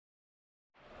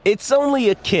It's only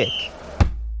a kick,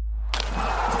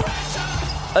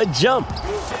 a jump,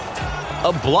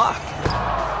 a block.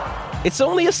 It's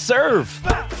only a serve.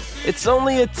 It's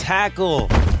only a tackle,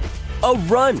 a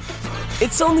run.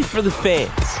 It's only for the fans.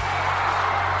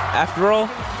 After all,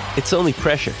 it's only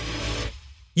pressure.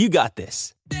 You got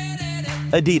this.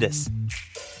 Adidas.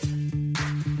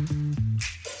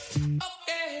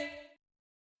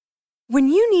 When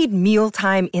you need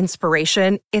mealtime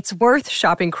inspiration, it's worth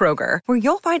shopping Kroger, where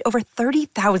you'll find over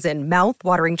 30,000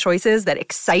 mouth-watering choices that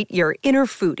excite your inner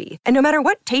foodie. And no matter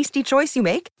what tasty choice you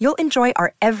make, you'll enjoy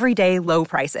our everyday low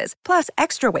prices, plus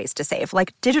extra ways to save,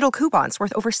 like digital coupons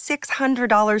worth over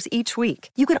 $600 each week.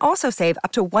 You can also save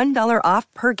up to $1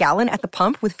 off per gallon at the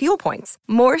pump with fuel points.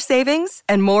 More savings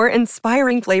and more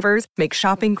inspiring flavors make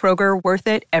shopping Kroger worth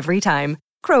it every time.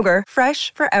 Kroger,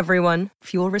 fresh for everyone.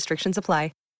 Fuel restrictions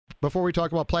apply. Before we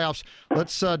talk about playoffs,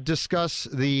 let's discuss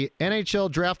the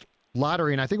NHL Draft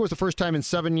Lottery. And I think it was the first time in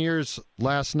 7 years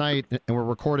last night, and we're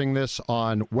recording this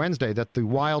on Wednesday, that the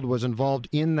Wild was involved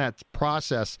in that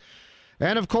process.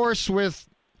 And, of course, with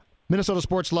Minnesota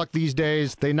sports luck these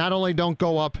days, they not only don't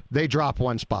go up, they drop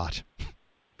one spot.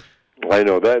 I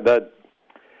know. That's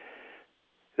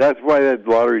why that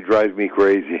lottery drives me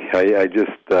crazy. I just,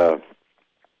 I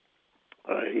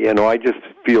just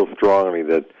feel strongly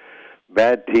that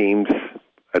bad teams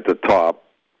at the top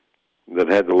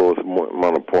that had the lowest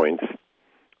amount of points,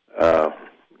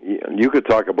 you could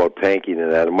talk about tanking and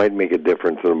that. It might make a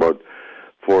difference in about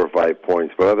 4 or 5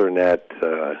 points. But other than that,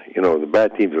 the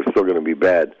bad teams are still going to be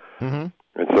bad. Mm-hmm.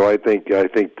 And so I think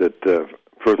that,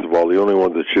 first of all, the only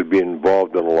ones that should be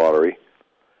involved in a lottery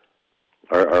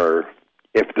are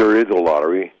if there is a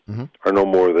lottery, mm-hmm. are no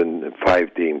more than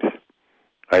 5 teams.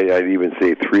 I'd even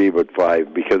say 3, but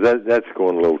 5, because that's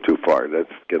going a little too far.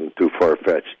 That's getting too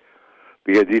far-fetched.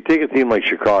 Because you take a team like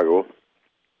Chicago,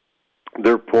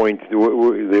 their points, they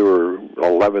were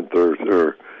 11th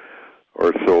or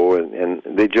so, and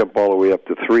they jump all the way up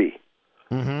to 3.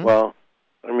 Mm-hmm. Well,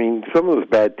 I mean, some of those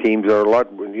bad teams are a lot,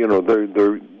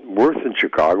 they're worse than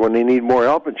Chicago, and they need more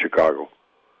help in Chicago.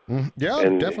 Mm-hmm. Yeah,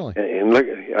 definitely. And look,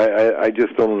 I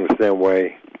just don't understand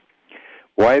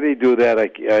why they do that.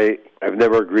 I've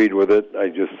never agreed with it. I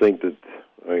just think that,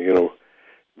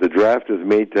 the draft is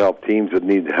made to help teams that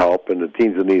need help, and the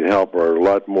teams that need help are a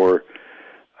lot more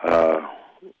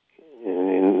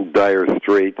in dire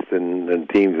straits than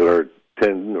teams that are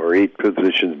 10 or 8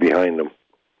 positions behind them.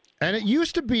 And it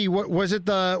used to be, was it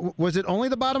only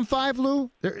the bottom 5, Lou?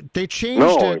 They changed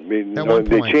it at one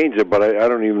point. They changed it, but I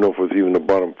don't even know if it was even the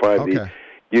bottom 5. Okay.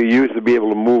 You used to be able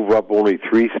to move up only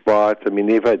 3 spots. I mean,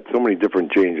 they've had so many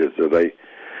different changes that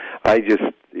I just,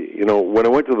 when I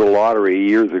went to the lottery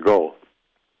years ago,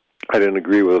 I didn't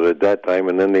agree with it at that time,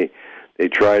 and then they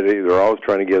tried it. They're always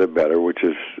trying to get it better, which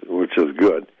is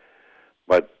good.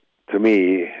 But to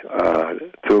me, to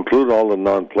include all the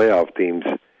non-playoff teams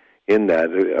in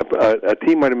that, a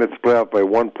team might have missed the playoff by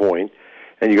 1 point,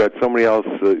 and you got somebody else,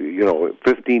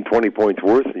 15, 20 points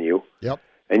worse than you. Yep.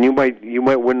 And you might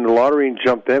win the lottery and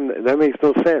jump them. That makes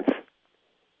no sense.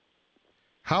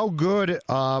 How good,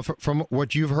 from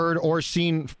what you've heard or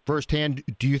seen firsthand,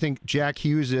 do you think Jack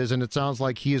Hughes is? And it sounds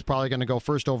like he is probably going to go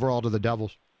first overall to the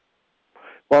Devils.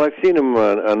 Well, I've seen him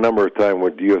a number of times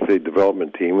with the USA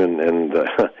development team, and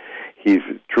he's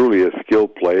truly a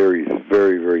skilled player. He's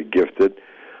very, very gifted.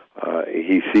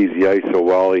 He sees the ice so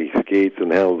well. He skates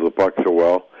and handles the puck so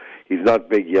well. He's not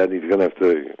big yet. He's going to have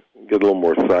to get a little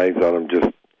more size on him just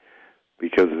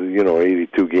because,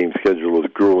 82-game schedule is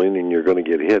grueling and you're going to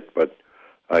get hit. But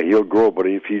he'll grow. But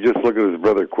if you just look at his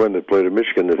brother Quinn that played at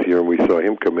Michigan this year, and we saw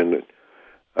him come in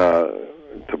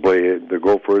to play the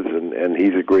Gophers, and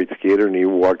he's a great skater, and he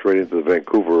walked right into the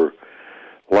Vancouver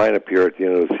lineup here at the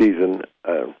end of the season.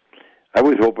 I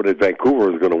was hoping that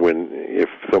Vancouver was going to win if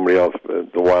somebody else,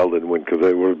 the Wild, didn't win, because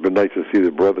it would have been nice to see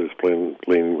the brothers playing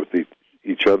with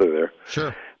each other there.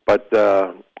 Sure. But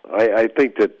I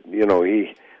think that,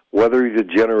 whether he's a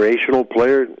generational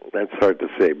player, that's hard to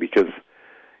say, because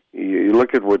you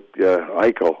look at what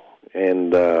Eichel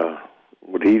and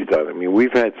what he's done. I mean,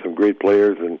 we've had some great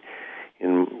players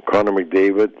in Connor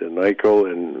McDavid and Eichel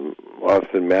and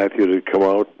Austin Matthews that come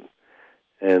out,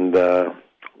 and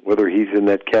whether he's in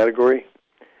that category,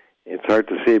 it's hard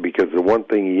to say, because the one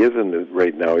thing he isn't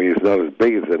right now, he is not as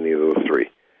big as any of those three.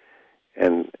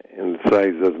 And the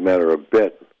size doesn't matter a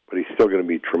bit, but he's still going to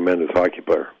be a tremendous hockey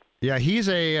player. Yeah, he's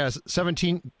a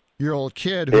 17-year-old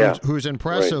kid who's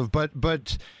impressive, right.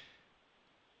 But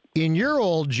in your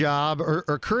old job or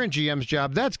current GM's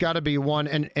job, that's got to be one,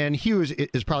 and Hughes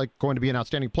is probably going to be an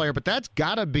outstanding player, but that's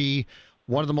got to be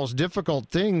one of the most difficult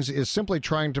things is simply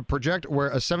trying to project where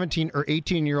a 17 or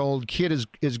 18-year-old kid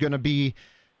is going to be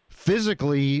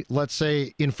physically, let's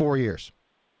say, in 4 years.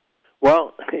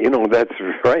 Well, that's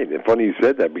right. It's funny you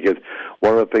said that, because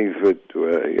one of the things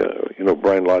that,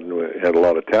 Brian Lawton had a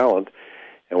lot of talent,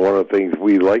 and one of the things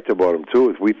we liked about him, too,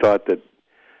 is we thought that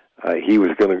he was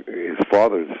going to, his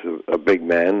father's a big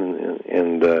man,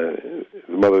 and his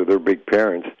mother, they're big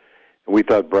parents, and we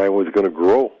thought Brian was going to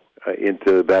grow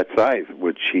into that size,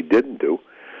 which he didn't do.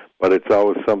 But it's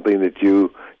always something that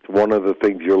it's one of the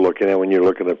things you're looking at when you're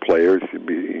looking at players.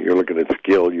 You're looking at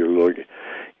skill, you're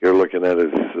looking at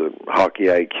his hockey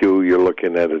IQ, you're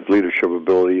looking at his leadership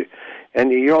ability,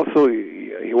 and you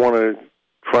want to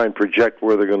try and project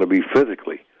where they're going to be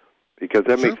physically, because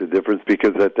that makes a difference.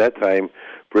 Because at that time,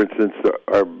 for instance,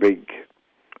 our big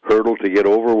hurdle to get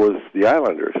over was the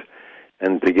Islanders,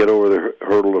 and to get over the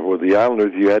hurdle with the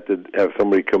Islanders, you had to have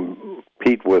somebody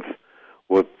compete with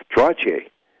Trottier,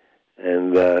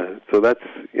 and so that's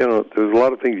there's a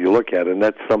lot of things you look at, and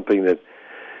that's something that,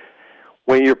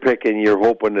 when you're picking, you're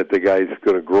hoping that the guy's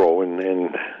going to grow and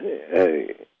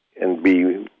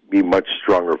be much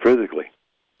stronger physically.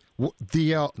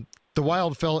 The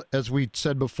Wild fell, as we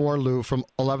said before, Lou, from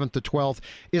 11th to 12th.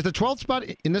 Is the 12th spot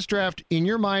in this draft, in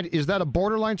your mind, is that a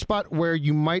borderline spot where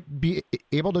you might be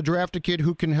able to draft a kid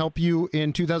who can help you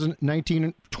in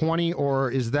 2019-20,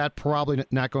 or is that probably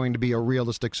not going to be a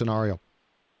realistic scenario?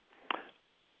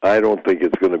 I don't think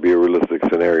it's going to be a realistic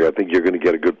scenario. I think you're going to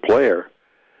get a good player.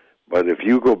 But if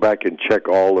you go back and check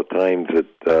all the times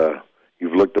that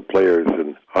you've looked at players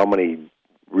and how many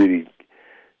really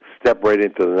step right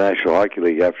into the National Hockey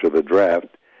League after the draft,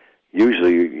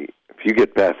 usually if you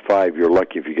get past 5, you're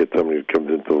lucky if you get somebody who comes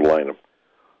into the lineup.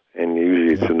 And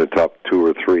usually it's in the top 2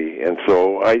 or 3. And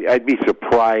so I'd be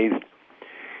surprised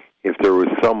if there was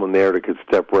someone there that could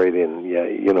step right in. Yeah,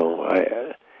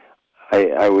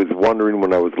 I was wondering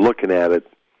when I was looking at it,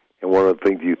 and one of the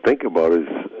things you think about is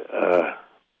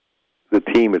the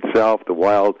team itself, the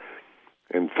Wild,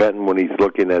 and Fenton, when he's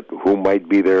looking at who might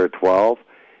be there at 12,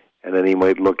 and then he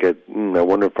might look at, I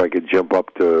wonder if I could jump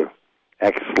up to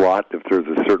X slot if there's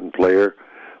a certain player,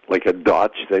 like a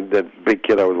Dotch, that big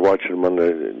kid I was watching him on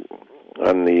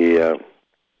the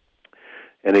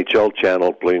NHL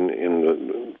channel playing in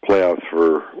the playoffs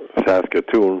for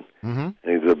Saskatoon, and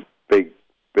he's a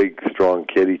big, strong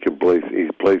kid. He plays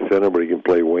center, but he can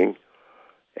play wing.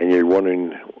 And you're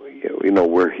wondering,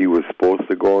 where he was supposed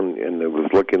to go, and it was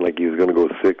looking like he was going to go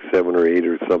 6, 7, or 8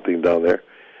 or something down there.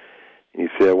 And you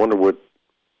say, I wonder what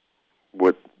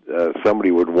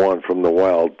somebody would want from the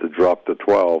Wild to drop to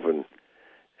 12,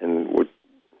 and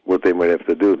what they might have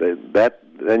to do.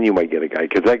 Then you might get a guy,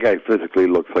 because that guy physically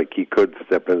looks like he could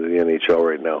step into the NHL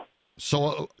right now.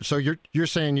 So you're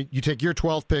saying you take your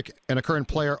 12th pick and a current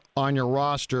player on your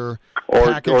roster,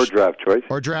 or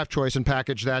draft choice, and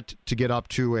package that to get up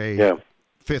to a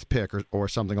 5th pick or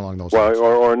something along those lines.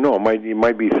 Or no, it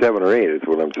might be 7 or 8 is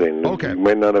what I'm saying. Okay, you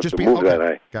might not have to move that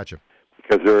high. Gotcha.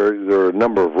 Because there are a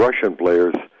number of Russian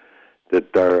players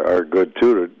that are good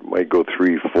too. That might go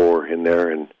 3, 4 in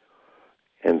there, and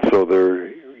so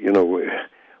they're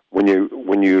when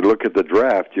you look at the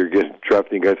draft, you're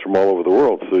drafting guys from all over the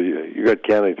world. So you got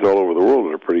candidates all over the world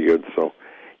that are pretty good. So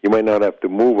you might not have to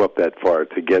move up that far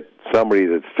to get somebody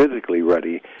that's physically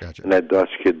ready. Gotcha. And that Dutch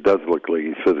kid does look like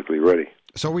he's physically ready.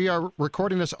 So we are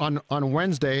recording this on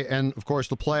Wednesday, and of course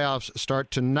the playoffs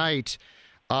start tonight.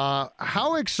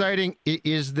 How exciting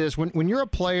is this when you're a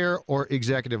player or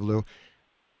executive, Lou?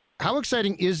 How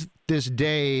exciting is this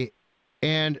day?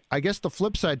 And I guess the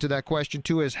flip side to that question,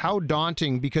 too, is how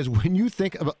daunting, because when you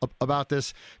think about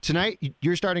this, tonight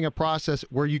you're starting a process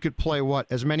where you could play,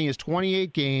 as many as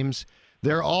 28 games.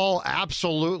 They're all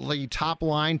absolutely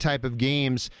top-line type of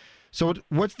games. So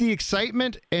what's the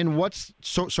excitement, and what's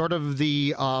sort of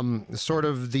the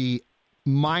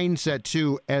mindset,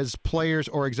 too, as players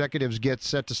or executives get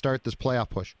set to start this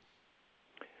playoff push?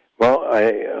 Well,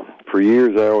 for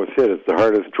years I always said it's the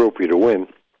hardest trophy to win.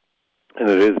 And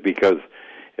it is because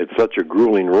it's such a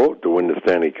grueling road to win the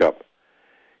Stanley Cup.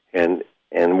 And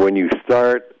when you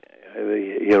start,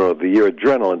 your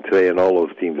adrenaline today and all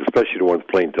those teams, especially the ones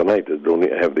playing tonight that don't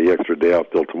have the extra day off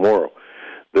till tomorrow,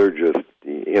 they're just,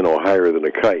 higher than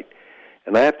a kite.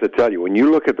 And I have to tell you, when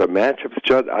you look at the matchups,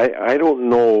 Judd, I don't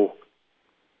know,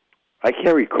 I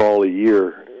can't recall a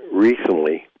year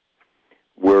recently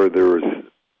where there was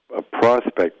a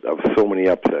prospect of so many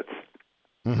upsets.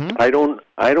 Mm-hmm.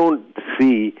 I don't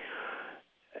see,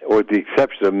 with the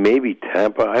exception of maybe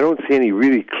Tampa, I don't see any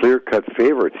really clear-cut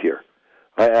favorites here.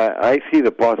 I see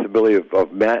the possibility of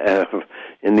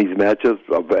in these matches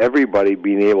of everybody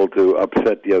being able to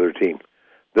upset the other team.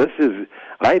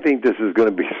 I think this is going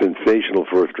to be sensational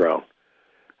first round.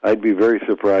 I'd be very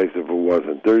surprised if it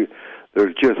wasn't. There's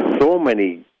just so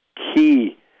many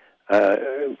key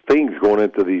things going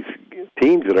into these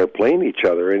teams that are playing each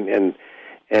other, and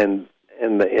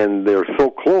they're so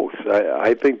close.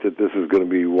 I think that this is going to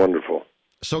be wonderful.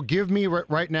 So give me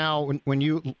right now, when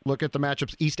you look at the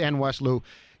matchups, East and West, Lou,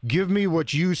 give me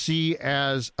what you see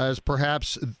as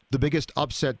perhaps the biggest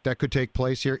upset that could take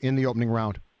place here in the opening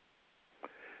round.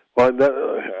 Well,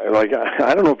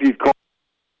 I don't know if you'd call.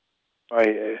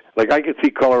 I could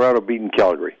see Colorado beating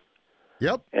Calgary.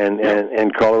 Yep.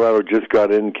 And Colorado just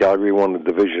got in. Calgary won the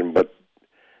division, but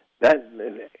that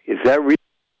really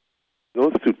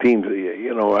those two teams.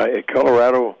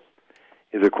 Colorado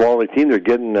is a quality team. They're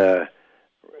getting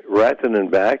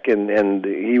Rantanen back, and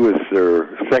he was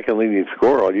their second leading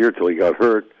scorer all year till he got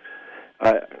hurt.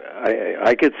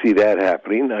 I could see that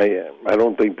happening. I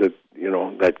don't think that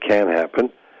that can happen,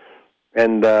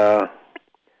 and I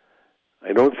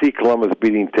don't see Columbus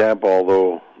beating Tampa.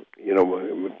 Although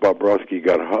Bobrovsky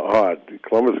got hot,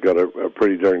 Columbus got a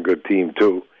pretty darn good team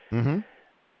too. Mm-hmm.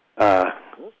 I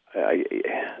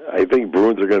think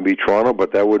Bruins are going to beat Toronto,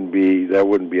 but that wouldn't be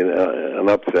an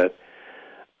upset.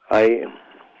 I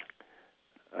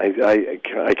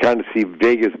kind of see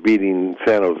Vegas beating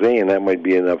San Jose, and that might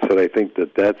be an upset. I think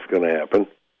that's going to happen.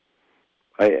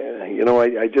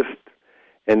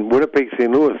 And Winnipeg,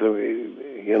 St. Louis,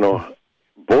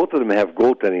 both of them have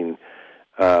goaltending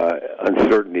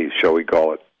uncertainties, shall we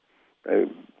call it.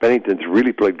 Bennington's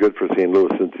really played good for St.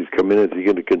 Louis since he's come in. Is he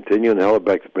going to continue? And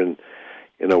Hellebuck's been,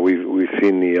 we've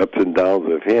seen the ups and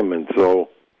downs of him, and so,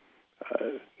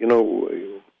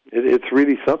 it's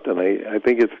really something. I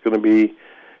think it's going to be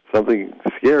something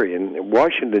scary. And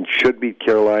Washington should beat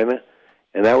Carolina,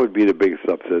 and that would be the biggest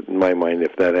upset in my mind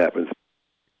if that happens. It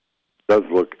does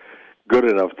look good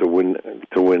enough to win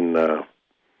the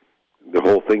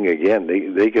whole thing again.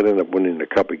 They could end up winning the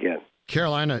cup again.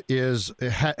 Carolina has,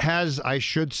 I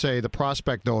should say, the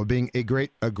prospect though of being a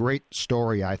great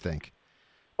story, I think.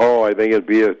 Oh, I think it'd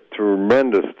be a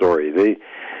tremendous story.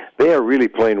 They are really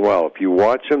playing well. If you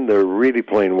watch them, they're really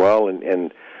playing well,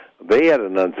 and they had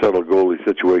an unsettled goalie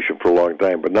situation for a long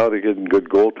time, but now they're getting good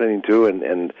goaltending too,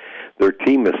 and their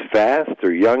team is fast,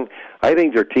 they're young. I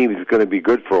think their team is going to be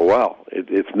good for a while.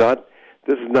 This is not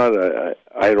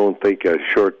I don't think, a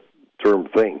short-term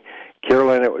thing.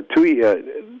 Carolina, 2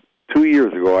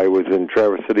 years ago, I was in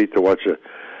Traverse City to watch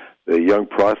the young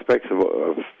prospects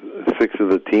of 6 of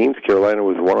the teams. Carolina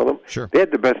was one of them. Sure. They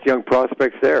had the best young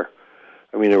prospects there.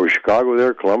 I mean, there was Chicago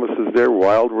there, Columbus was there,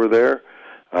 Wild were there,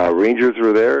 Rangers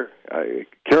were there.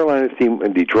 Carolina's team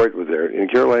and Detroit was there,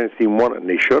 and Carolina's team won it, and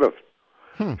they should have.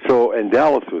 So, and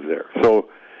Dallas was there. So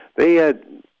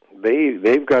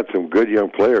they've got some good young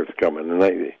players coming, and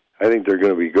I think they're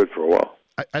going to be good for a while.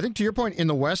 I think to your point, in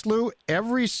the West, Lou,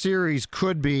 every series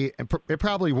could be, it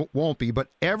probably won't be, but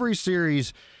every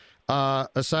series,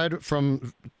 aside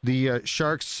from the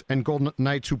Sharks and Golden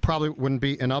Knights, who probably wouldn't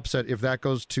be an upset if that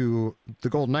goes to the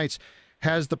Golden Knights,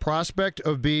 has the prospect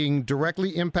of being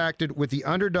directly impacted with the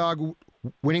underdog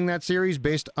winning that series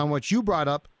based on what you brought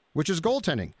up, which is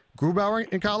goaltending. Grubauer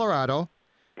in Colorado,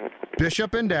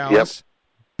 Bishop in Dallas,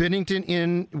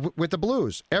 Binnington with the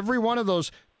Blues. Every one of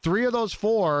those, 3 of those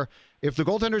 4, if the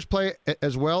goaltenders play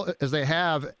as well as they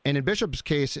have, and in Bishop's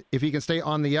case, if he can stay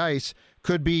on the ice,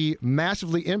 could be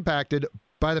massively impacted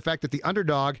by the fact that the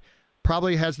underdog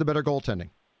probably has the better goaltending.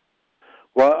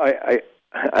 Well, I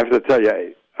have to tell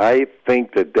you, I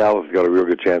think that Dallas got a real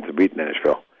good chance to beat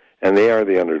Nashville, and they are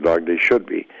the underdog. They should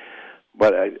be.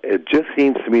 But it just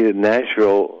seems to me that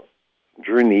Nashville,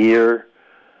 during the year,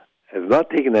 has not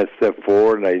taken that step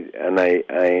forward, and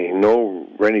I know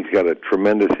Rennie's got a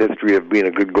tremendous history of being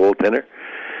a good goaltender,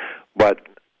 but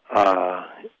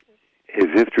his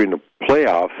history in the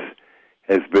playoffs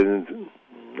has been,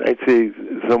 I'd say,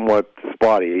 somewhat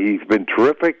spotty. He's been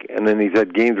terrific, and then he's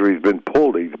had games where he's been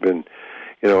pulled. He's been,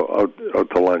 out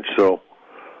to lunch. So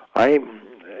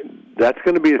that's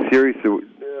going to be a series,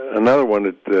 another one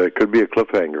that could be a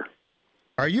cliffhanger.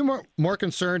 Are you more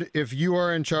concerned if you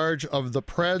are in charge of the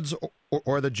Preds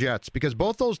or the Jets? Because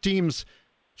both those teams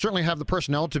certainly have the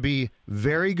personnel to be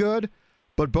very good,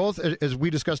 but both, as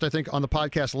we discussed, I think, on the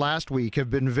podcast last week,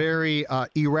 have been very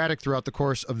erratic throughout the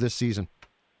course of this season.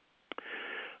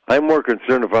 I'm more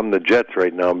concerned if I'm the Jets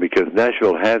right now because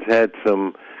Nashville has had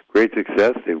some great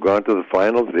success. They've gone to the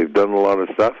finals. They've done a lot of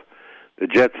stuff. The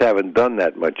Jets haven't done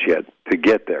that much yet to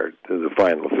get there to the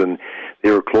finals, and they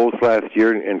were close last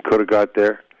year and could have got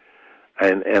there.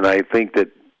 And I think that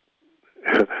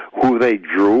who they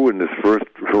drew in this first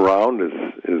round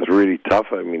is really tough.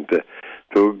 I mean,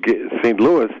 St.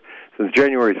 Louis since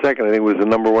January 2nd. I think was the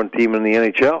number one team in the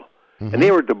NHL, and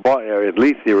they were at the bottom. At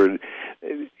least they were.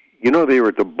 They were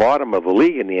at the bottom of the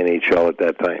league in the NHL at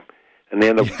that time, and they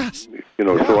ended up,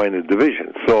 throwing the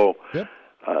division. So,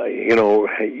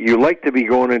 you like to be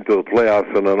going into the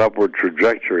playoffs on an upward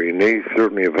trajectory, and they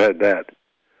certainly have had that.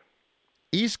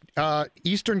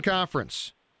 Eastern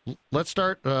Conference. Let's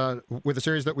start with a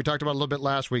series that we talked about a little bit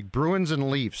last week, Bruins and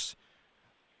Leafs.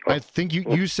 I think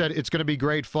you said it's going to be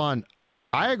great fun.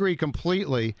 I agree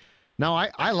completely. Now,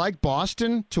 I like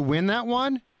Boston to win that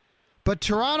one, but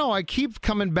Toronto, I keep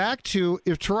coming back to,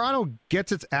 if Toronto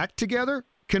gets its act together,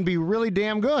 can be really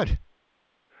damn good.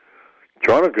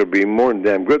 Toronto could be more than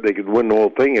damn good. They could win the whole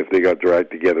thing if they got their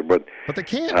act together, but they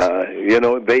can't.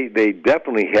 They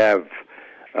definitely have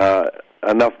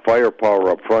enough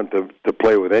firepower up front to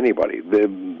play with anybody.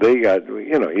 They got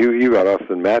you got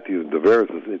Austin Matthews and Tavares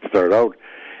it started out,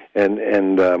 and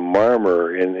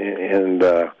Marmer and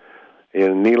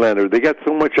Nylander. They got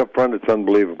so much up front, it's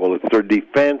unbelievable. It's their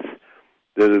defense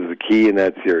that is the key in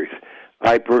that series.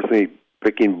 I personally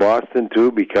picking Boston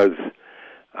too because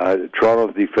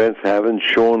Toronto's defense haven't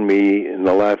shown me in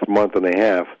the last month and a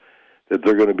half that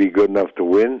they're going to be good enough to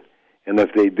win. And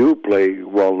if they do play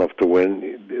well enough to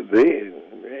win,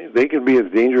 they can be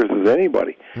as dangerous as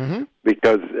anybody. Mm-hmm.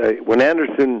 Because when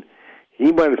Anderson,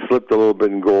 he might have slipped a little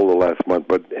bit in goal the last month,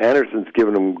 but Anderson's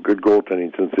given them good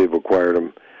goaltending since they've acquired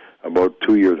him about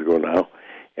 2 years ago now.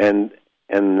 And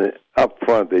up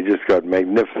front, they just got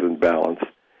magnificent balance.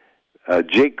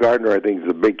 Jake Gardiner, I think, is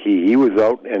a big key. He was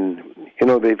out, and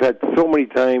they've had so many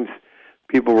times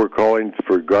people were calling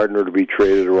for Gardiner to be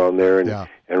traded around there,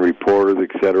 and reporters,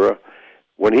 etc.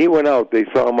 When he went out, they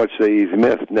saw how much he's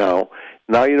missed now.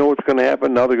 Now you know what's going to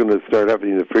happen? Now they're going to start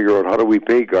having to figure out how do we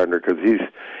pay Gardiner because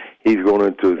he's going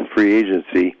into his free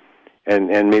agency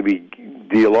and maybe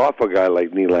deal off a guy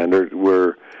like Nylander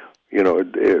where,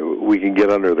 we can get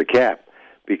under the cap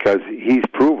because he's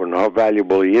proven how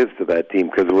valuable he is to that team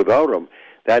because without him,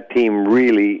 that team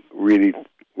really, really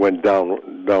went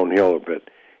downhill a bit.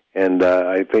 And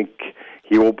I think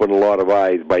he opened a lot of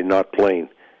eyes by not playing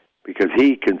because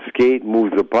he can skate,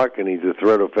 moves the puck, and he's a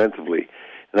threat offensively.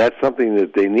 And that's something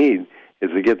that they need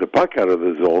is to get the puck out of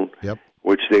the zone,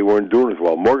 which they weren't doing as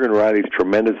well. Morgan Rielly's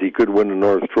tremendous. He could win the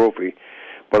Norris Trophy.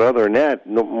 But other than that,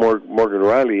 Morgan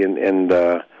Rielly and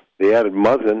they added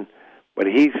Muzzin, but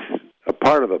he's a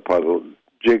part of the puzzle.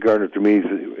 Jay Gardiner, to me, is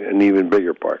an even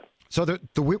bigger part. So the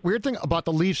weird thing about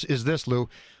the Leafs is this, Lou.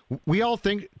 We all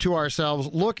think to ourselves,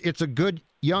 look, it's a good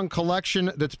young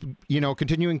collection that's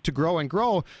continuing to grow and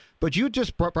grow, but you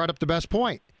just brought up the best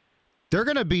point. They're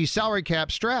going to be salary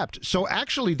cap strapped. So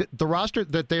actually the roster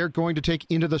that they're going to take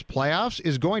into this playoffs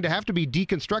is going to have to be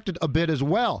deconstructed a bit as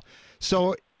well.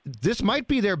 So this might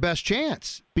be their best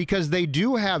chance because they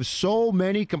do have so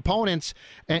many components.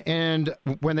 And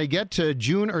when they get to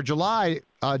June or July,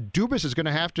 Dubas is going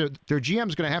to have to, their GM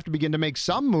is going to have to begin to make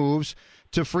some moves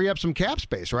to free up some cap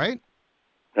space, right?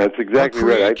 That's exactly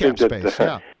right. I think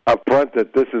that up front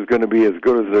that this is going to be as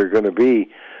good as they're going to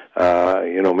be,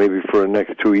 maybe for the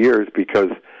next 2 years because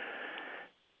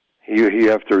you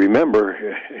have to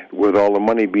remember with all the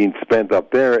money being spent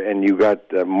up there and you got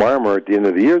Marmer at the end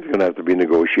of the year is going to have to be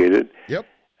negotiated. Yep.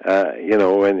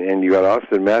 And you got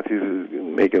Austin Matthews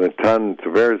making a ton,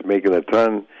 Tavares making a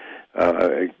ton,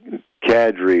 Kadri,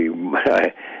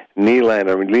 Nylander.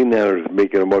 Nylander is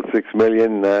making about $6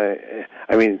 million.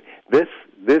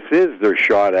 This is their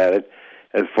shot at it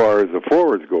as far as the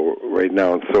forwards go right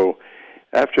now. And so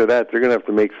after that, they're going to have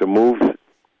to make some moves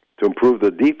to improve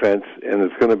the defense, and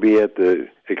it's going to be at the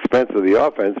expense of the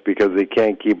offense because they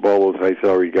can't keep all those high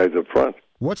salary guys up front.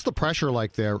 What's the pressure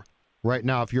like there right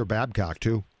now if you're Babcock,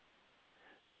 too?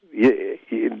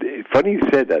 Funny you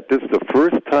said that. This is the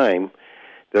first time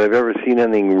that I've ever seen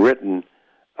anything written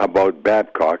about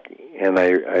Babcock, and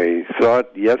I saw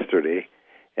it yesterday,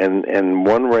 and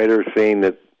one writer saying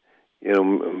that,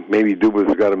 maybe Dubas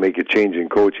has got to make a change in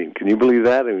coaching. Can you believe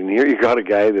that? I mean, here you got a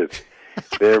guy that's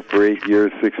there for 8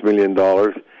 years, $6 million,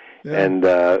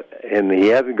 and he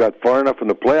hasn't got far enough in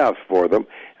the playoffs for them,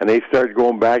 and they started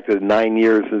going back to 9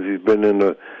 years since he's been in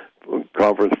the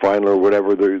conference final or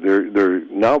whatever. They're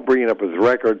now bringing up his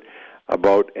record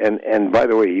about, and by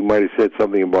the way, he might have said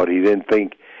something about he didn't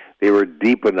think they were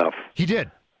deep enough. He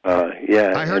did.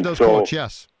 I heard those quotes,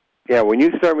 yes. Yeah, when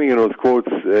you start making those quotes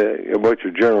about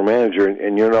your general manager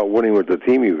and you're not winning with the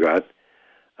team you got,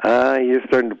 you're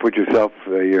starting to put yourself,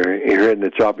 you're hitting the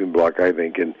chopping block, I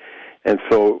think. And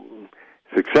so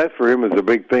success for him is a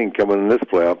big thing coming in this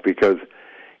playoff because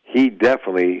he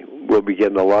definitely will be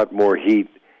getting a lot more heat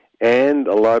and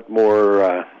a lot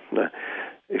more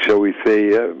shall we say,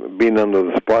 being under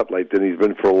the spotlight than he's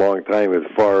been for a long time as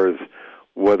far as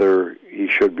whether he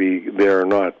should be there or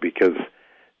not, because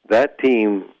that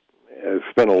team has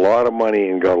spent a lot of money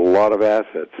and got a lot of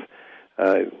assets.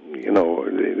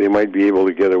 They might be able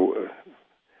to get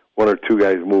one or two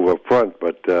guys move up front,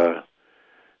 but they're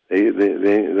going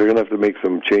to have to make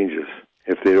some changes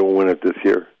if they don't win it this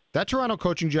year. That Toronto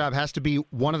coaching job has to be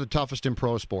one of the toughest in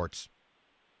pro sports.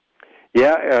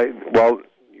 Yeah, well,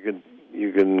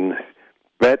 you can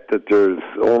bet that there's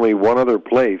only one other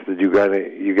place that you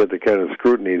get the kind of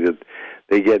scrutiny that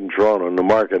they get in Toronto in the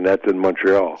market, and that's in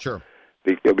Montreal. Sure.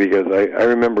 Because I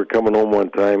remember coming home one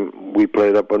time, we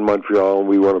played up in Montreal, and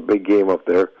we won a big game up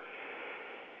there.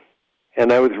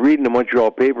 And I was reading the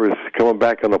Montreal papers coming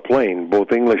back on the plane,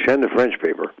 both English and the French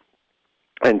paper.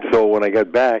 And so when I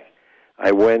got back,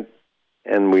 I went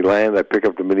and we landed. I picked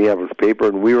up the Minneapolis paper,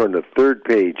 and we were on the third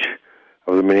page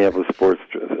of the Minneapolis Sports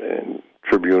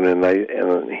Tribune. And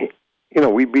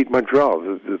we beat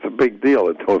Montreal. It's a big deal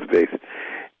in those days.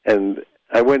 And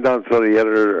I went down to the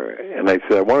editor, and I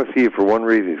said, I want to see you for one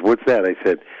reason. He said, what's that? I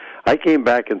said, I came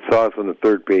back and saw us on the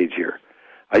third page here.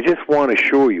 I just want to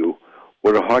show you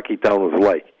what a hockey town was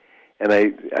like. And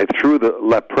I threw the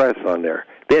La Presse on there.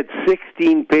 They had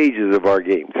 16 pages of our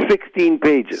game. 16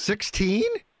 pages. 16?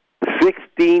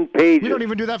 16 pages. We don't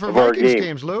even do that for Vikings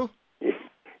games, Lou.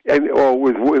 And,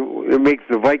 it makes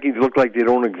the Vikings look like they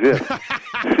don't exist.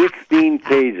 16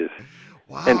 pages.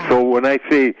 Wow. And so when I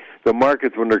say the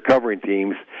markets when they're covering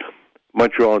teams,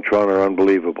 Montreal and Toronto are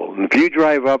unbelievable. And if you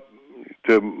drive up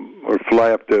or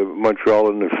fly up to Montreal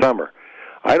in the summer,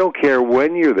 I don't care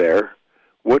when you're there,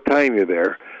 what time you're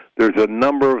there, there's a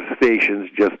number of stations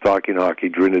just talking hockey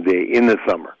during the day in the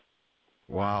summer.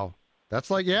 Wow. That's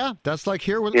like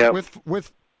here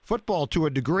with football to a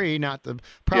degree,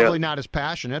 probably not as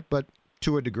passionate, but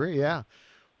to a degree, yeah.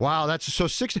 Wow, that's so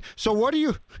 60. So what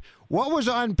was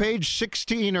on page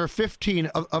 16 or 15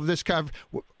 of this cover?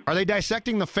 Are they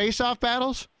dissecting the face-off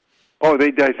battles? Oh,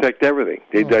 they dissect everything.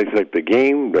 They dissect the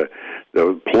game, the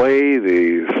play,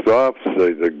 the stops,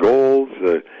 the goals,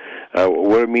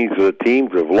 what it means to the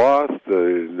teams that have lost,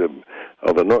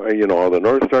 how the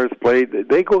North Stars played.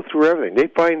 They go through everything. They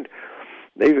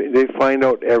find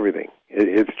out everything.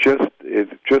 It's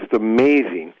just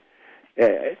amazing.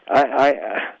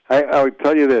 I would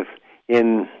tell you this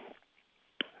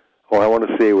I want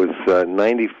to say it was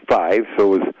 95,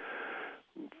 so it was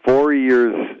 4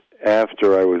 years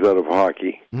after I was out of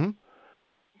hockey. Mm-hmm.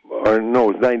 Or no,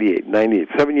 it was 98.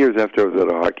 7 years after I was out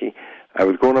of hockey. I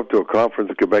was going up to a conference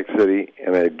in Quebec City,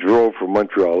 and I drove from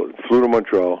Montreal, flew to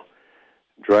Montreal,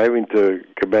 driving to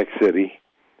Quebec City,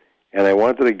 and I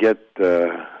wanted to get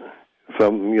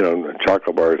some, a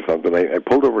chocolate bar or something. I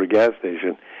pulled over to a gas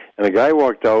station, and a guy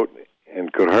walked out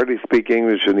and could hardly speak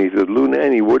English, and he said, Lou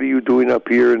Nanne, what are you doing up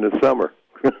here in the summer?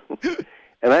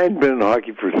 And I hadn't been in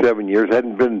hockey for 7 years. I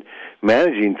hadn't been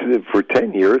managing for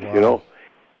 10 years, Wow.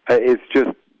 It's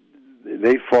just,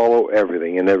 they follow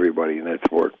everything and everybody in that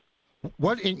sport.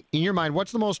 What, in your mind,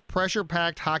 what's the most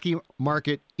pressure-packed hockey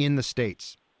market in the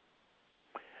States?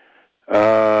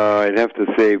 I'd have to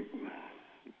say,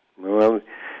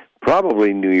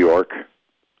 probably New York,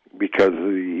 because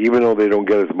even though they don't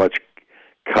get as much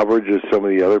coverage as some of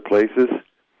the other places,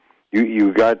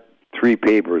 you got 3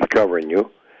 papers covering you,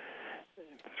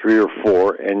 3 or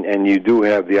 4, and you do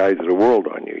have the eyes of the world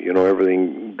on you.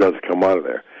 Everything does come out of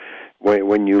there.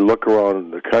 When you look around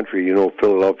the country,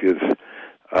 Philadelphia's,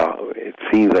 it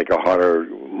seems like a hotter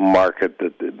market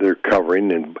that they're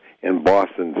covering, and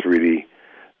Boston's really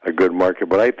a good market.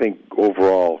 But I think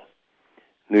overall,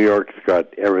 New York's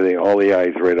got everything, all the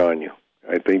eyes right on you.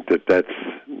 I think that's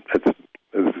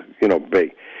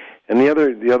big. And the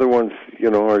other ones,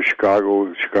 are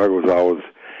Chicago. Chicago's always,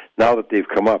 now that they've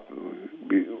come up,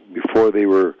 before they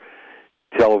were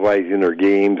televising their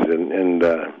games and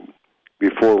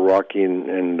before Rocky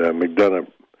and McDonough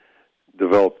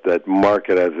developed that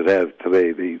market as it has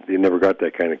today, they never got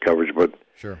that kind of coverage. But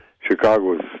sure,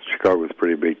 Chicago's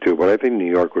pretty big too. But I think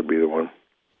New York would be the one.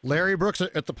 Larry Brooks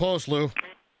at the Post, Lou.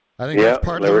 I think that's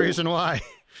part of the reason why.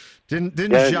 Didn't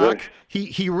Jacques?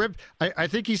 He ripped. I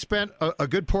think he spent a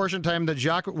good portion of time that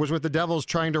Jacques was with the Devils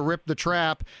trying to rip the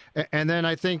trap, and then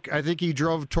I think he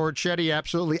drove Torchetti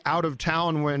absolutely out of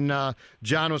town when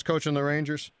John was coaching the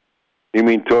Rangers. You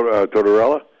mean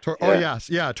Tortorella? Oh yes,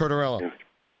 yeah, Tortorella.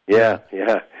 Yeah.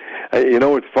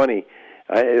 It's funny.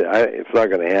 It's not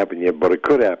going to happen yet, but it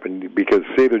could happen because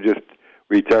say they're just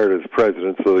retired as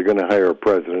president, so they're going to hire a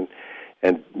president,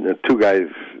 and the 2 guys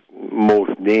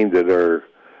most named that are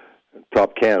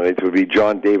top candidates would be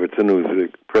John Davidson, who's the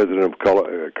president of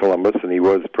Columbus, and he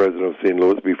was president of St.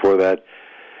 Louis. Before that,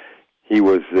 he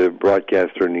was the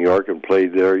broadcaster in New York and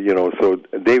played there. So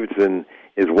Davidson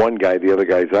is one guy, the other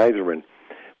guy's Yzerman.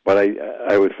 But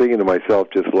I was thinking to myself,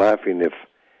 just laughing,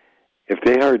 if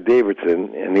they hired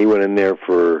Davidson and he went in there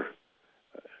for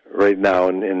right now,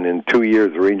 and in 2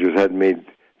 years the Rangers hadn't made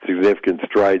significant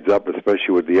strides up,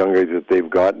 especially with the young guys that they've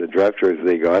got and the draft choices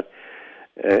they got.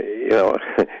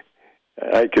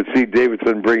 I could see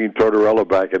Davidson bringing Tortorella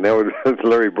back, and that would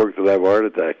Larry Brooks would have a heart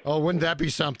attack. Oh, wouldn't that be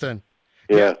something?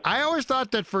 Yeah. I always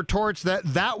thought that for Torts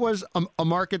that was a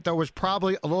market that was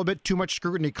probably a little bit too much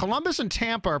scrutiny. Columbus and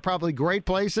Tampa are probably great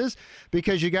places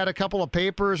because you got a couple of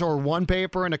papers or one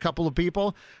paper and a couple of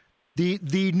people.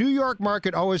 The New York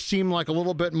market always seemed like a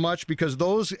little bit much because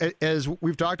those, as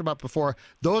we've talked about before,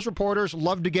 those reporters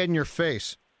love to get in your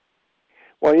face.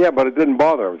 Well, yeah, but it didn't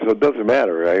bother him, so it doesn't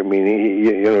matter. I mean,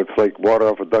 it's like water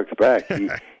off a duck's back.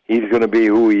 He's going to be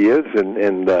who he is,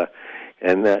 and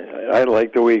I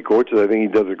like the way he coaches. I think he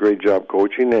does a great job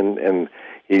coaching, and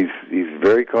he's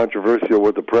very controversial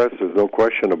with the press. There's no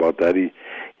question about that.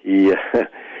 He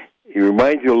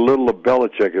reminds you a little of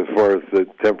Belichick as far as the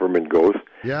temperament goes.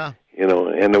 Yeah.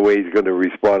 And the way he's going to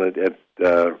respond at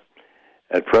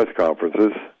press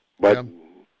conferences, but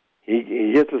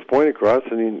he gets his point across,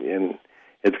 and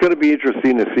it's going to be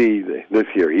interesting to see this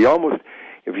year. He almost,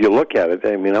 if you look at it,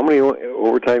 I mean, how many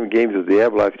overtime games did they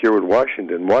have last year with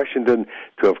Washington? Washington,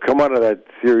 to have come out of that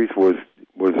series was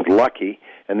lucky,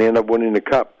 and they end up winning the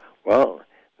Cup. Well,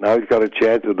 now he's got a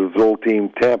chance with his old team,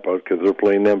 Tampa, because they're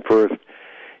playing them first,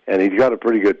 and he's got a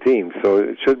pretty good team. So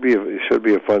it should be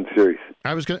a fun series.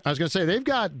 I was going to say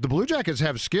the Blue Jackets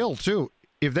have skill too.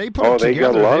 If they put it they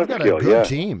together, got they've got skill, a good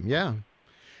team. Yeah.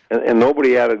 And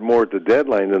nobody added more at the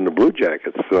deadline than the Blue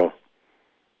Jackets. So,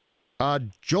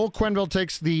 Joel Quenneville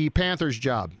takes the Panthers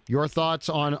job. Your thoughts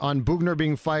on Bugner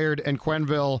being fired and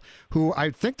Quenneville, who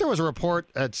I think there was a report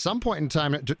at some point in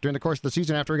time during the course of the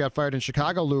season after he got fired in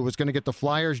Chicago, Lou, was going to get the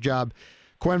Flyers job.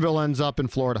 Quenneville ends up in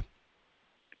Florida.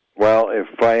 Well, if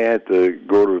I had to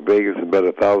go to Vegas and bet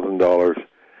 $1,000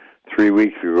 3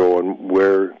 weeks ago on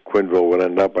where Quenneville would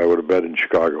end up, I would have bet in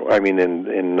Chicago. I mean,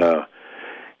 in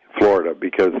Florida,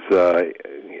 because Dale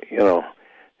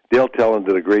Tellin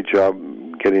did a great job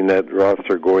getting that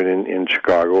roster going in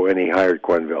Chicago, and he hired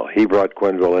Quenneville. He brought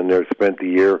Quenneville in there, spent the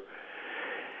year,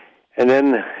 and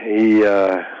then he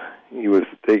was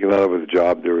taken out of his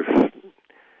job. There was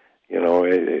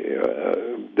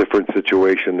a different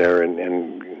situation there,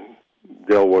 and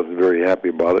Dale wasn't very happy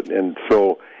about it, and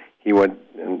so he went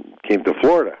and came to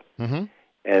Florida,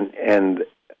 and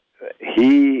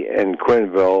he and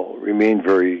Quenneville remained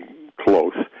very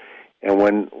close. And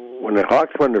when the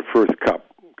Hawks won their first cup,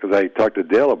 because I talked to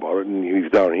Dale about it, and he's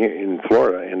down here in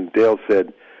Florida, and Dale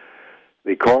said,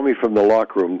 they called me from the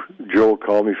locker room. Joel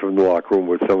called me from the locker room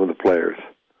with some of the players,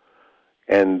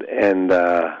 and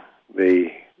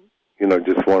they,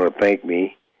 just want to thank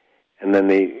me. And then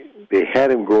they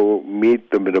had him go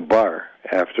meet them at a bar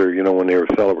after, when they were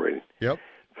celebrating. Yep.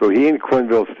 So he and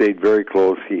Quenneville stayed very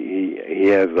close. He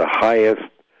has the highest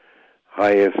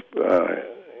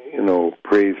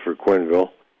praise for Quenneville.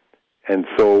 And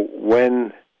so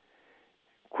when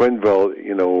Quenneville,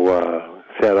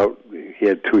 sat out, he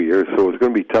had 2 years, so it was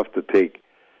going to be tough to take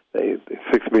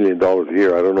 $6 million a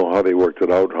year. I don't know how they worked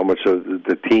it out, how much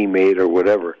the team made or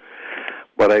whatever.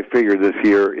 But I figured this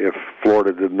year, if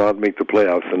Florida did not make the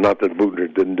playoffs, and not that Bugner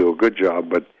didn't do a good job,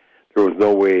 but there was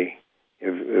no way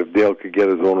if Dale could get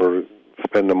his owner to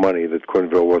spend the money that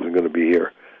Quenneville wasn't going to be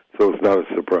here. So it's not a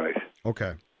surprise.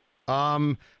 Okay.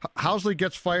 Housley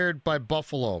gets fired by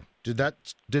Buffalo. Did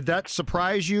that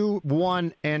surprise you?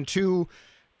 One, and two,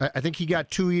 I think he got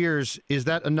 2 years. Is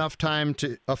that enough time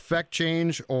to affect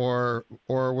change, or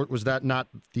was that not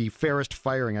the fairest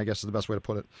firing, I guess is the best way to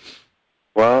put it?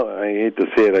 Well, I hate to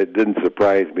say it, it didn't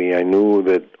surprise me. I knew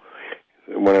that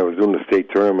when I was doing the state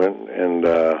tournament, and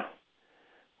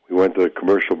we went to a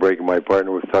commercial break, and my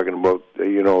partner was talking about,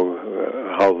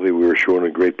 Housley, we were showing the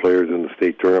great players in the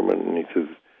state tournament, and he says,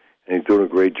 and he's doing a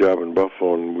great job in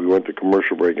Buffalo, and we went to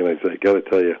commercial break, and I said, I got to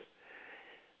tell you,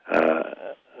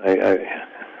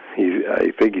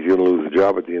 I think he's going to lose the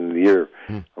job at the end of the year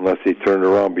unless they turn it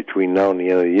around between now and the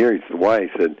end of the year. He said, why? He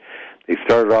said, they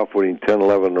started off winning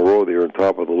 10-11 in a row. They were on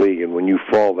top of the league, and when you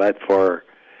fall that far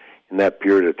in that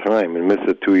period of time and miss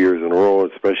it 2 years in a row,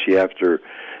 especially after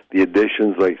the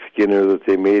additions like Skinner that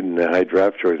they made and the high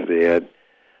draft choice they had,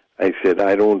 I said,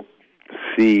 I don't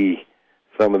see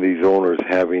some of these owners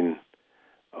having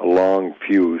a long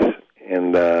fuse.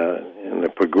 And the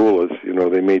Pagulas,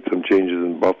 they made some changes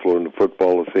in Buffalo in the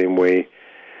football the same way.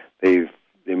 They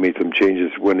made some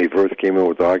changes when they first came in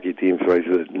with the hockey team. So I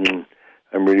said,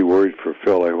 I'm really worried for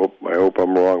Phil. I hope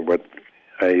I'm wrong, but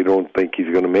I don't think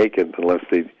he's going to make it unless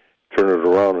they turn it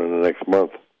around in the next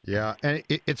month. Yeah, and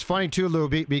it's funny too, Lou,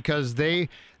 because the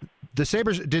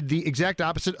Sabres did the exact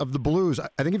opposite of the Blues.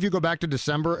 I think if you go back to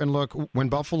December and look, when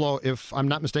Buffalo, if I'm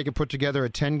not mistaken, put together a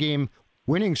 10-game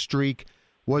winning streak,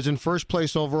 was in first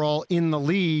place overall in the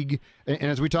league. And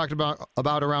as we talked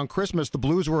about around Christmas, the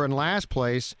Blues were in last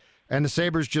place, and the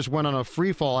Sabres just went on a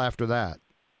free fall after that.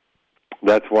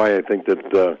 That's why I think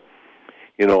that,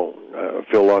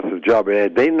 Phil lost his job.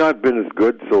 Had they not been as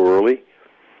good so early,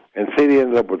 and say they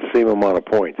ended up with the same amount of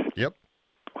points. Yep.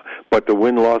 But the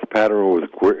win-loss pattern was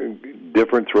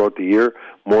different throughout the year,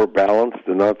 more balanced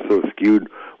and not so skewed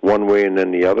one way and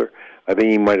then the other. I think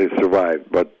he might have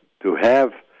survived. But to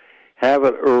have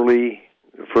it early,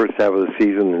 the first half of the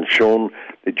season, and shown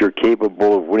that you're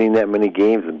capable of winning that many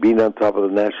games and being on top of the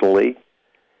National League,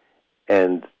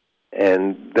 and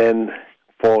then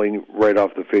falling right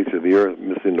off the face of the earth,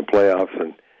 missing the playoffs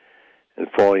and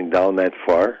falling down that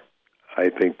far, I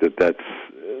think that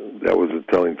was a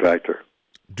telling factor.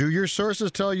 Do your sources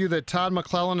tell you that Todd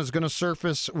McClellan is going to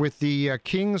surface with the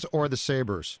Kings or the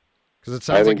Sabres? Because it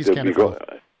sounds like he's kind of.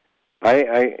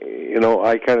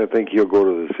 I kind of think he'll go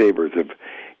to the Sabres. If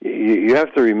you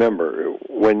have to remember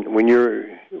when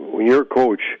you're a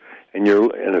coach and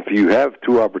if you have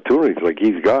two opportunities like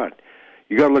he's got,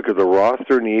 you got to look at the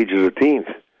roster and the age of the teams.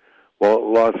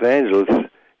 Well, Los Angeles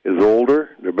is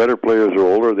older. Their better players are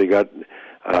older. They got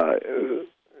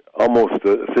almost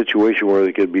a situation where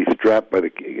they could be strapped by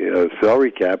the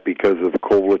salary cap because of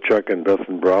Kovalchuk and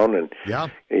Dustin Brown and guys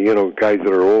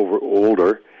that are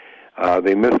older.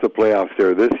 They missed the playoffs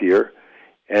there this year,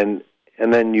 and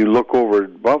then you look over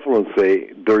at Buffalo and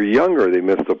say they're younger. They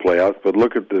missed the playoffs, but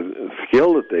look at the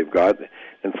skill that they've got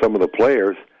and some of the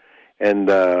players, and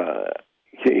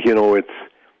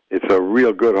it's a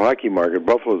real good hockey market.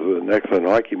 Buffalo's an excellent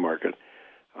hockey market.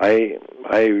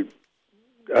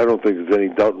 I don't think there's any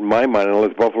doubt in my mind,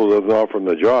 unless Buffalo doesn't offer him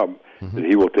the job, that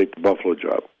he will take the Buffalo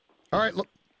job. All right,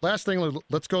 last thing,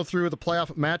 let's go through the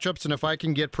playoff matchups, and if I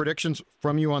can get predictions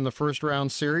from you on the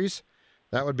first-round series,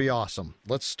 that would be awesome.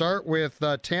 Let's start with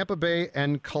Tampa Bay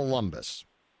and Columbus.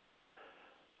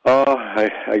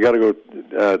 I got to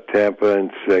go Tampa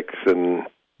in 6, and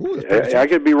I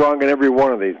could be wrong in every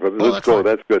one of these, but let's go. Fine.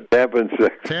 That's good. Tampa in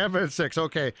 6. Tampa in 6,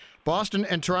 okay. Boston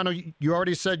and Toronto, you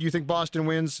already said you think Boston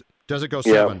wins. Does it go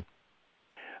 7?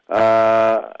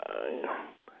 Yeah.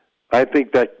 I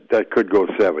think that could go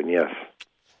 7, yes.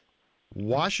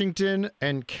 Washington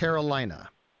and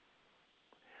Carolina.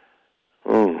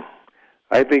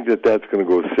 I think that's going to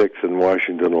go 6, and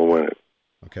Washington will win it.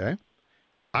 Okay.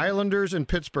 Islanders and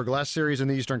Pittsburgh, last series in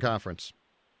the Eastern Conference.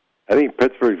 I think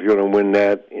Pittsburgh's going to win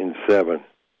that in 7.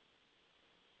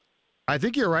 I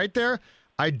think you're right there.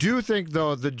 I do think,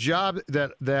 though, the job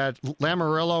that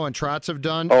Lamoriello and Trotz have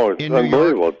done in New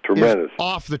York tremendous. Is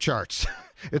off the charts.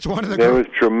 It's one of the. It was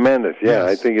tremendous. Yeah, yes.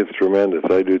 I think it's tremendous.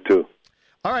 I do too.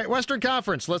 All right, Western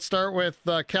Conference. Let's start with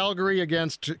Calgary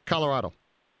against Colorado.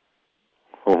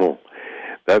 Oh,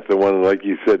 that's the one. Like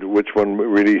you said, which one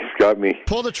really got me?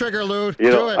 Pull the trigger, Lou.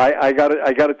 Do it. I got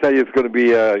to tell you, it's going to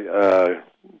be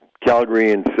Calgary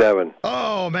in 7.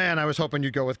 Oh man, I was hoping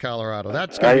you'd go with Colorado.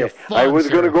 That's going to be a fun. I was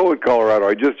going to go with Colorado.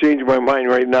 I just changed my mind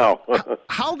right now.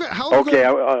 How okay, good?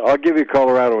 I'll give you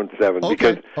Colorado in 7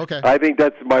 because I think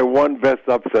that's my one best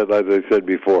upset, as I said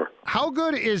before. How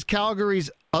good is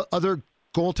Calgary's other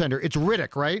goaltender? It's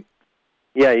Riddick, right?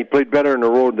 Yeah, he played better on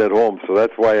the road than at home, so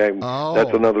that's why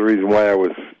that's another reason why I was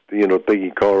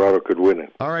thinking Colorado could win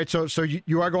it. All right, so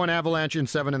you are going Avalanche in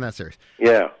 7 in that series.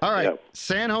 Yeah. All right, yeah.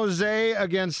 San Jose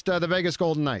against the Vegas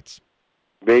Golden Knights.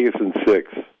 Vegas in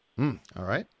 6. All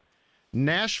right.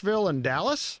 Nashville and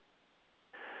Dallas.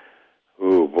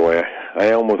 Oh boy, I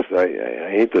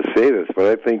hate to say this, but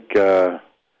I think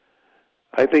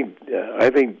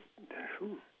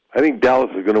Dallas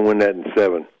is going to win that in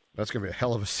 7. That's going to be a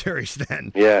hell of a series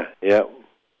then. Yeah.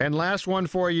 And last one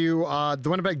for you, the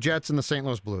Winnipeg Jets and the St.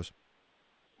 Louis Blues.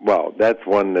 Well, that's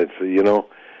one that's, I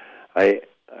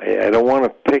don't want to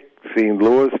pick St.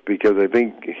 Louis because I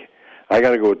think I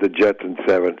got to go with the Jets in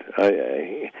 7.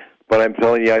 But I'm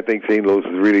telling you, I think St. Louis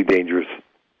is really dangerous.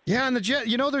 Yeah, and the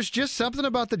Jets, there's just something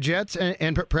about the Jets,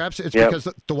 and perhaps it's because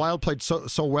the Wild played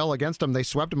so well against them. They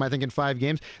swept them, I think, in 5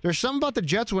 games. There's something about the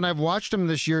Jets when I've watched them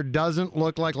this year doesn't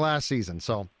look like last season.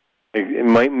 So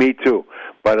me too.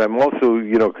 But I'm also,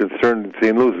 concerned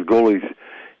St. Louis goalies,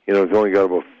 has only got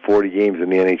about 40 games in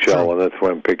the NHL, and that's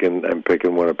why I'm picking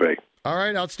Winnipeg. All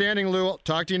right, outstanding, Lou.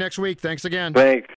 Talk to you next week. Thanks again. Thanks.